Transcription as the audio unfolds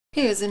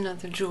Here's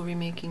another jewelry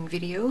making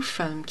video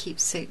from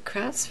Keepsake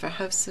Crafts for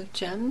House of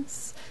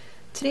Gems.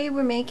 Today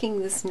we're making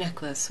this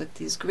necklace with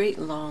these great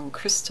long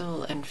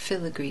crystal and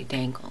filigree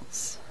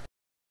dangles.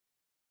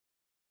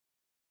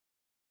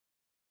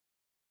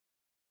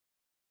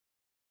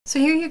 So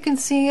here you can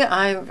see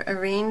I've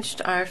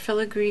arranged our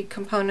filigree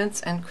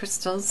components and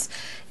crystals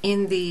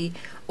in the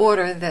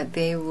order that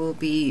they will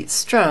be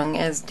strung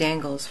as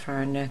dangles for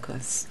our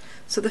necklace.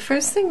 So the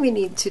first thing we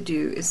need to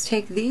do is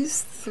take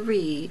these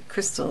three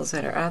crystals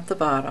that are at the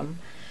bottom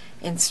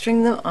and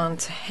string them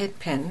onto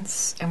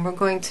headpins, and we're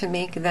going to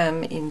make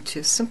them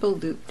into simple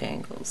loop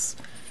dangles.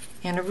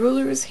 And a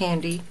ruler is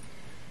handy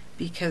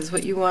because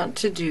what you want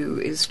to do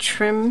is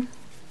trim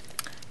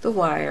the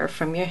wire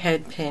from your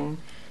headpin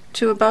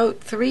to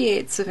about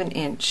 3/8 of an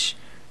inch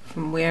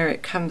from where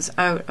it comes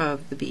out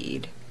of the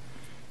bead,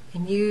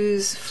 and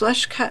use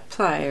flush cut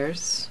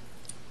pliers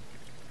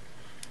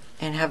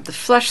and have the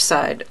flush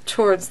side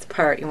towards the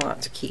part you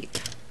want to keep.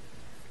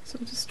 So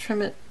just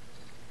trim it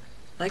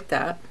like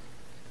that,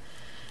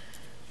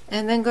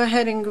 and then go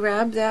ahead and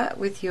grab that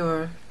with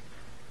your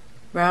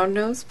round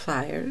nose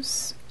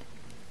pliers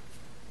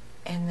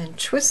and then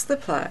twist the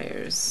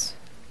pliers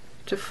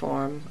to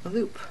form a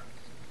loop.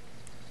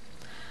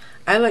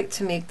 I like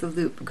to make the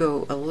loop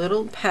go a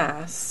little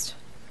past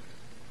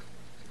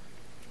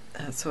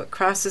so it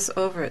crosses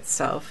over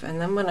itself, and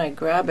then when I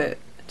grab it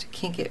to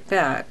kink it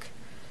back,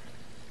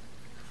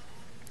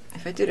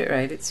 if I did it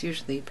right, it's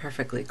usually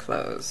perfectly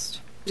closed.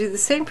 Do the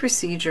same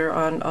procedure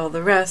on all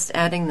the rest,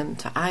 adding them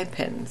to eye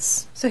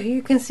pins. So here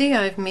you can see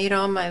I've made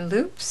all my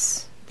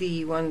loops.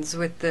 The ones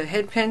with the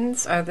head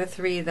pins are the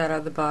three that are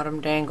the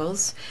bottom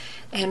dangles.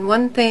 And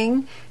one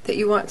thing that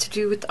you want to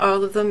do with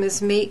all of them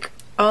is make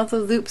all the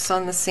loops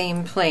on the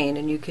same plane,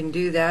 and you can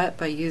do that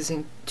by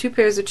using 2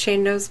 pairs of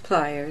chain nose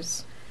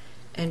pliers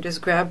and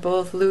just grab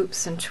both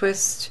loops and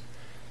twist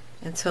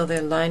until they're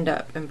lined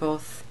up and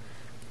both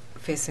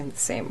facing the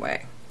same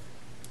way.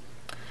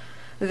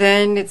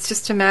 Then it's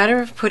just a matter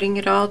of putting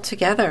it all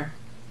together.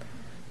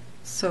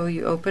 So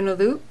you open a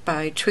loop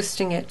by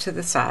twisting it to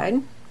the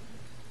side,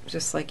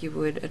 just like you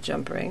would a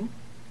jump ring.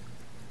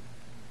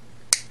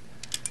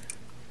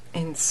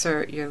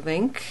 Insert your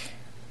link.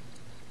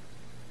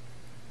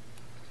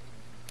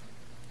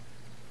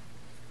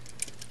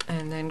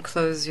 And then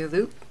close your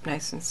loop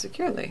nice and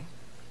securely.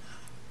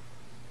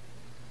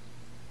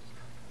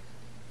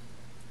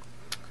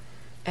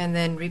 And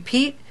then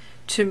repeat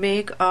to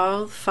make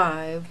all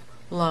 5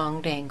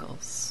 long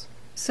dangles.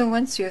 So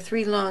once your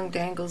 3 long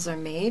dangles are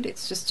made,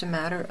 it's just a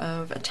matter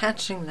of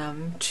attaching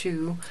them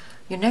to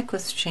your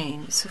necklace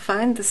chain. So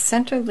find the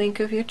center link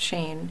of your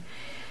chain.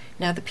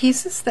 Now the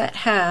pieces that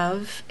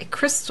have a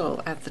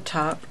crystal at the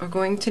top are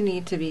going to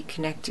need to be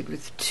connected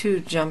with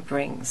 2 jump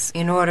rings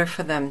in order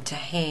for them to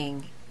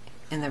hang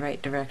in the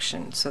right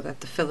direction so that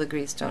the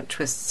filigrees don't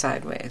twist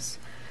sideways.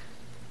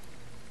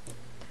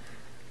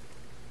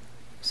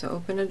 So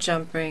open a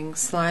jump ring,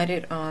 slide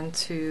it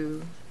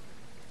onto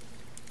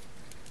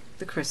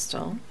the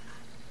crystal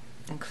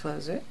and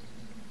close it,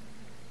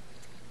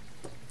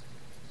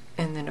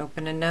 and then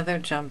open another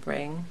jump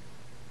ring,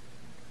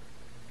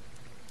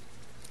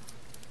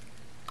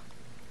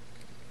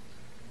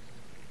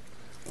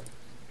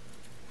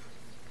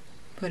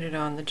 put it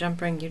on the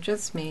jump ring you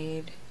just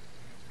made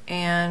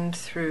and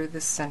through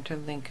the center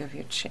link of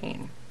your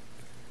chain.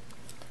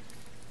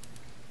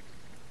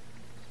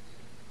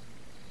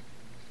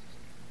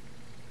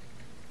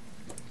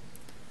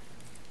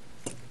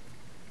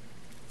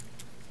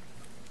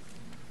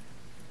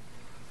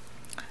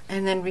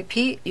 And then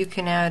repeat. You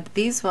can add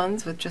these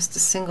ones with just a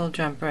single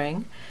jump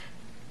ring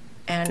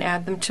and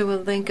add them to a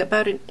link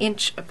about 1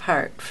 inch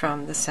apart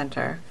from the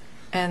center,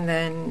 and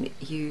then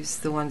use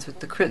the ones with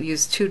the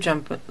use 2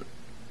 jump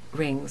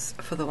rings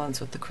for the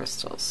ones with the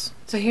crystals.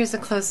 So here's a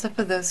close-up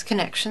of those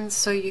connections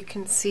so you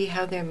can see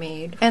how they're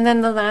made. And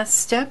then the last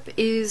step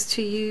is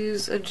to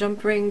use a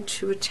jump ring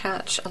to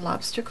attach a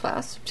lobster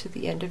clasp to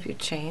the end of your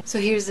chain. So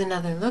here's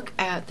another look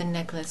at the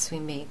necklace we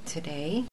made today.